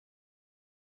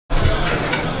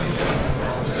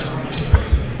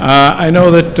I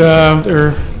know that there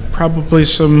are probably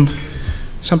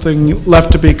something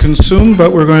left to be consumed,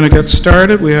 but we're going to get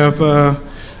started. We have a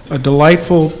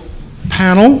delightful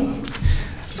panel.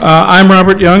 I'm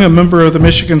Robert Young, a member of the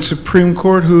Michigan Supreme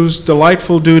Court, whose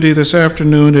delightful duty this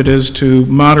afternoon it is to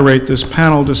moderate this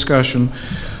panel discussion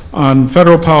on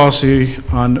federal policy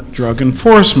on drug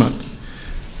enforcement.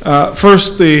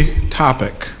 First, the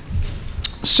topic.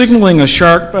 Signaling a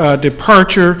sharp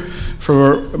departure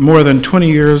for more than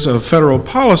 20 years of federal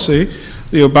policy,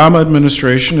 the Obama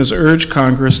administration has urged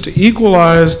Congress to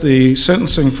equalize the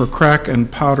sentencing for crack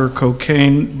and powder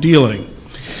cocaine dealing.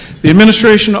 The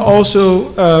administration also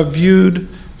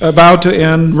vowed to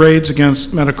end raids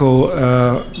against medical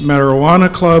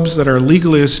marijuana clubs that are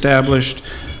legally established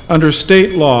under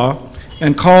state law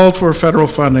and called for federal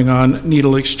funding on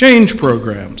needle exchange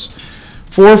programs.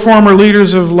 Four former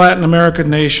leaders of Latin American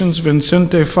nations,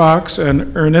 Vicente Fox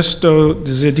and Ernesto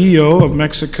Zedillo of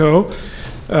Mexico,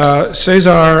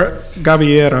 Cesar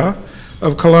Gaviera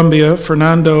of Colombia,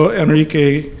 Fernando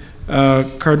Enrique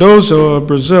Cardozo of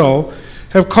Brazil,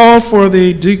 have called for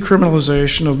the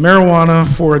decriminalization of marijuana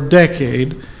for a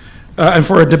decade and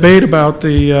for a debate about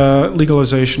the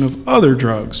legalization of other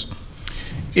drugs.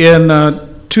 In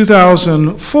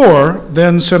 2004,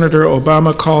 then Senator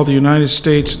Obama called the United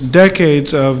States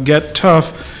decades of get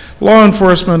tough law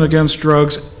enforcement against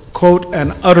drugs, quote,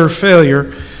 an utter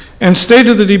failure, and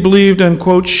stated that he believed in,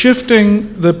 quote,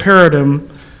 shifting the paradigm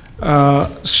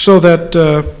so that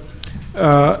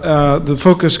the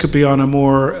focus could be on a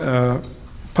more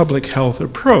public health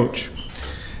approach.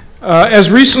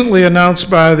 As recently announced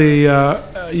by the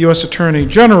U.S. Attorney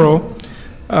General,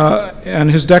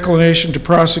 and his declination to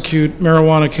prosecute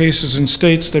marijuana cases in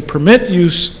states that permit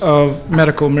use of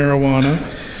medical marijuana,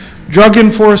 drug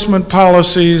enforcement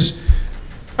policies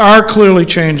are clearly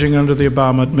changing under the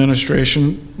Obama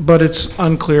administration, but it's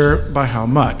unclear by how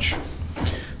much.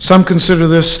 Some consider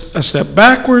this a step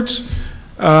backwards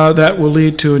that will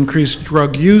lead to increased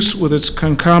drug use with its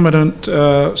concomitant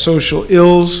social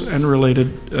ills and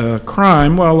related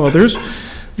crime, while others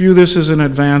view this as an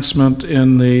advancement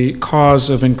in the cause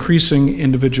of increasing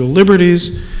individual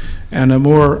liberties and a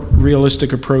more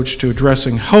realistic approach to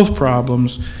addressing health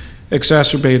problems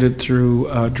exacerbated through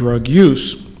drug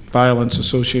use, violence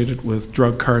associated with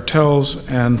drug cartels,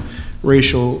 and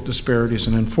racial disparities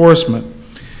in enforcement.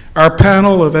 Our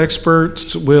panel of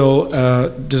experts will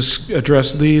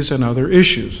address these and other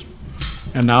issues.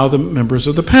 And now the members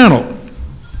of the panel.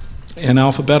 In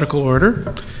alphabetical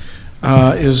order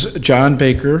is John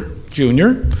Baker,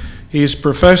 Jr. He's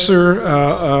Professor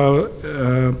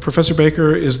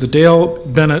Baker is the Dale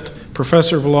Bennett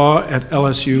Professor of Law at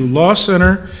LSU Law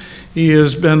Center. He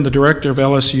has been the director of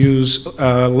LSU's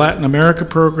Latin America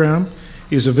program.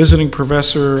 He's a visiting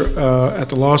professor at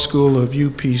the Law School of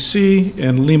UPC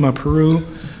in Lima, Peru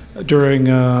during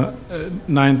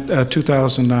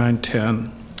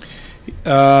 2009-10.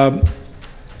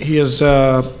 He is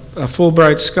a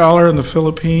Fulbright scholar in the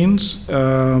Philippines,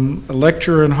 a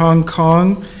lecturer in Hong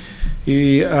Kong.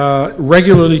 He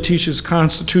regularly teaches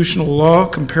constitutional law,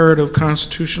 comparative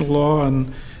constitutional law,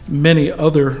 and many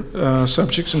other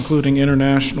subjects, including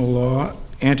international law,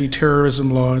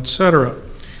 anti-terrorism law, etc.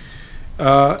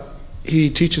 He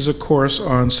teaches a course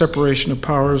on separation of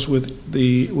powers with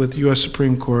U.S.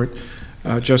 Supreme Court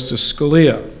Justice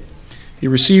Scalia. He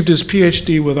received his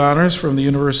PhD with honors from the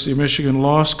University of Michigan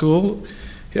Law School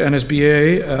and his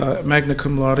BA magna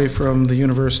cum laude from the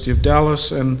University of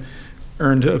Dallas, and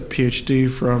earned a PhD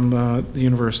from the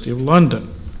University of London.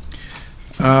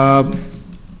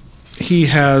 He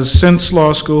has, since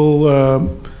law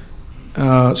school,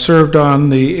 served on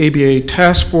the ABA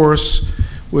task force,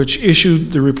 which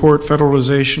issued the report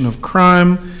Federalization of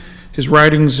Crime. His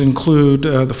writings include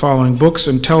the following books: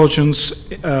 Intelligence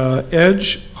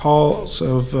Edge, Halls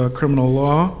of Criminal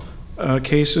Law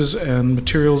Cases and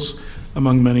Materials,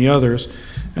 among many others.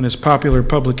 And his popular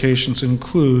publications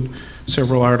include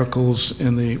several articles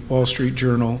in the Wall Street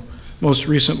Journal, most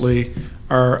recently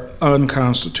our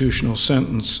unconstitutional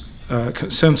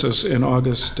census in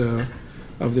August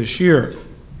of this year.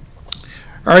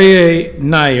 Aryeh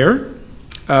Neier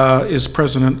is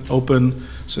president Open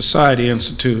Society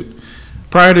Institute.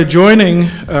 Prior to joining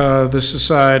the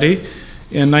society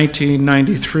in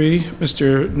 1993,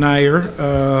 Mr. Neier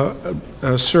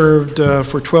served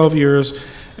for 12 years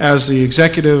as the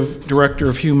executive director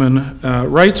of Human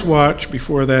Rights Watch.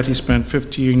 Before that, he spent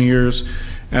 15 years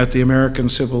at the American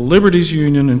Civil Liberties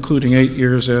Union, including 8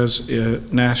 years as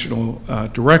national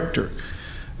director.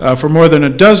 For more than a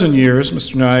dozen years,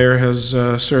 Mr. Neier has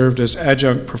served as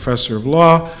adjunct professor of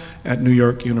law at New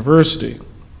York University.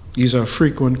 He's a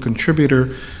frequent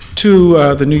contributor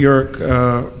to the New York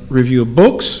Review of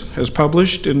Books, has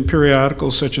published in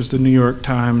periodicals such as the New York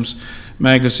Times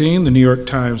Magazine, the New York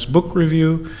Times Book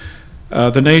Review,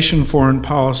 The Nation, Foreign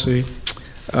Policy.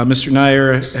 Mr.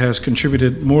 Neier has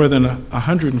contributed more than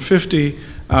 150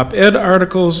 op-ed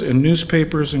articles in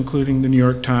newspapers, including the New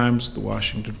York Times, the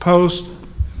Washington Post,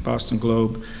 Boston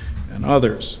Globe, and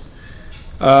others.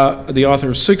 The author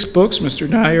of 6 books, Mr.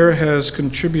 Neier has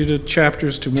contributed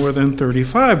chapters to more than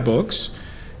 35 books.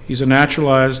 He's a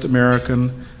naturalized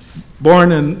American,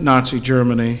 born in Nazi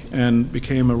Germany, and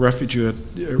became a refugee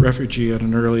at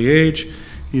an early age.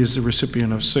 He is the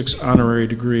recipient of 6 honorary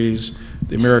degrees,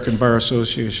 the American Bar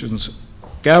Association's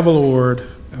Gavel Award,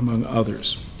 among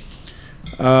others.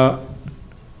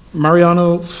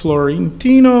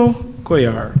 Mariano-Florentino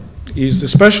Cuéllar. He's the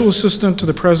Special Assistant to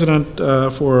the President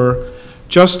for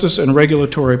Justice and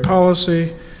Regulatory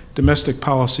Policy, Domestic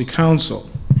Policy Council.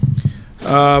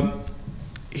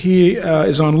 He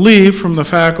is on leave from the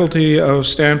faculty of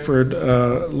Stanford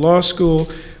Law School,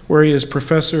 where he is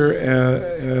professor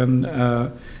and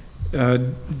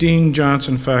Dean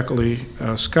Johnson Faculty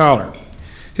Scholar.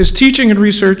 His teaching and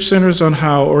research centers on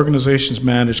how organizations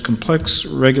manage complex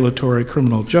regulatory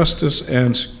criminal justice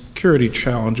and security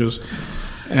challenges.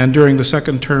 And during the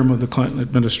second term of the Clinton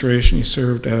administration, he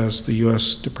served as the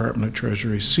U.S. Department of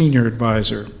Treasury Senior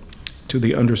Advisor to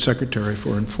the Undersecretary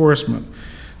for Enforcement.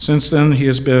 Since then, he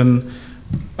has been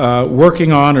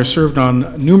working on or served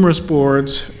on numerous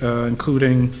boards,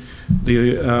 including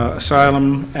the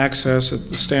Asylum Access at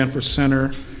the Stanford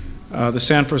Center, the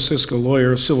San Francisco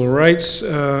Lawyer Civil Rights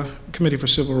Committee for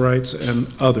Civil Rights, and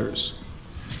others.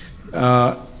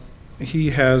 He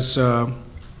has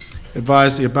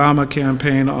advised the Obama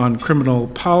campaign on criminal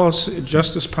policy,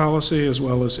 justice policy, as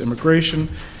well as immigration.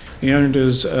 He earned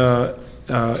his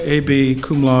A.B.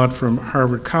 cum laude from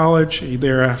Harvard College. He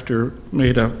thereafter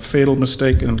made a fatal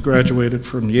mistake and graduated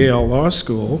from Yale Law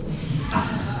School.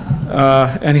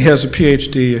 And he has a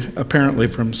PhD, apparently,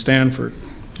 from Stanford.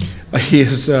 He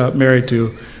is married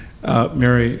to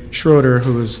Mary Schroeder,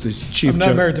 who is the chief judge. I'm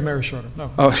not married to Mary Schroeder, no.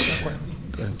 Oh,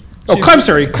 I'm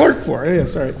sorry, clerk for her. Yeah,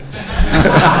 sorry.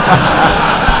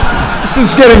 This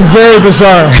is getting very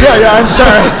bizarre. Yeah, I'm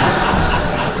sorry.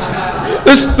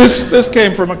 This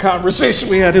came from a conversation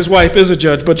we had. His wife is a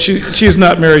judge, but she's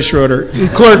not Mary Schroeder. He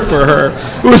clerked for her,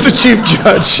 who was the chief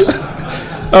judge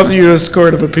of the U.S.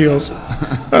 Court of Appeals.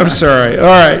 I'm sorry. All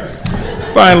right.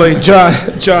 Finally,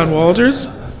 John Walters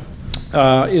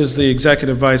is the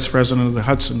executive vice president of the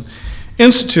Hudson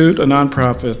Institute, a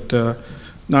nonprofit,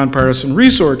 nonpartisan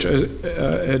research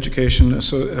education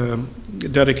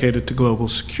dedicated to global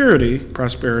security,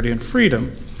 prosperity, and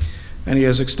freedom. And he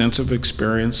has extensive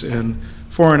experience in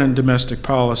foreign and domestic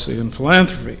policy and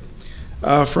philanthropy.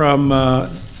 From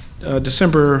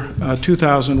December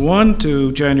 2001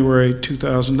 to January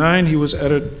 2009, he was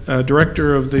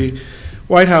director of the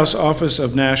White House Office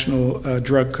of National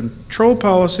Drug Control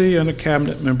Policy and a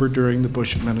cabinet member during the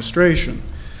Bush administration.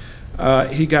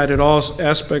 He guided all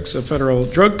aspects of federal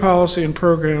drug policy and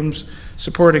programs,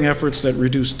 supporting efforts that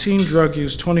reduced teen drug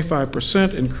use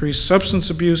 25%, increased substance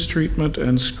abuse treatment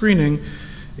and screening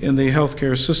in the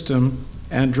healthcare system,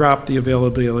 and dropped the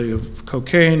availability of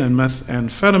cocaine and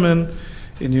methamphetamine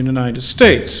in the United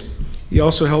States. He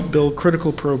also helped build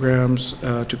critical programs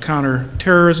to counter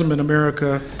terrorism in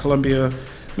America, Colombia,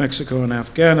 Mexico, and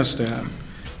Afghanistan.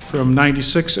 From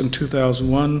 '96 and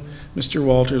 2001, Mr.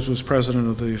 Walters was president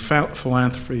of the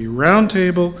Philanthropy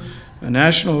Roundtable, a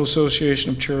national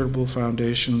association of charitable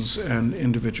foundations and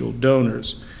individual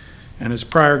donors. And his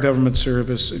prior government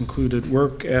service included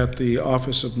work at the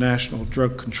Office of National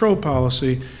Drug Control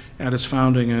Policy at its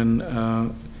founding in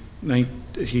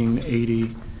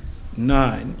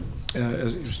 1989. He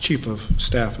was chief of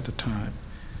staff at the time.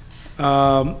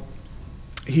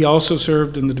 He also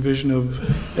served in the Division of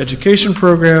Education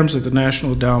Programs at the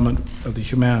National Endowment of the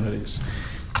Humanities.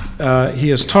 He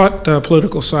has taught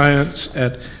political science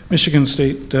at Michigan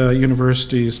State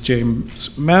University's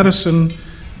James Madison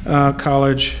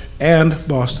College and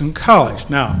Boston College.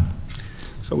 Now,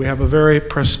 so we have a very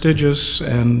prestigious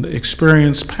and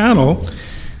experienced panel.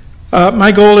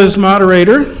 My goal as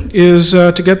moderator is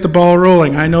to get the ball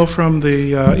rolling. I know from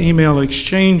the email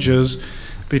exchanges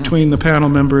between the panel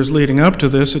members leading up to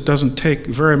this, it doesn't take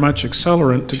very much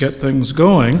accelerant to get things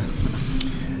going.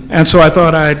 And so I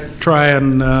thought I'd try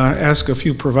and ask a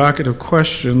few provocative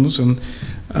questions and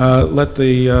let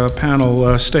the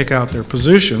panel stake out their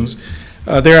positions.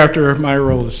 Thereafter, my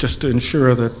role is just to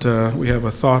ensure that we have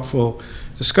a thoughtful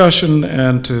discussion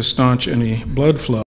and to staunch any blood flow.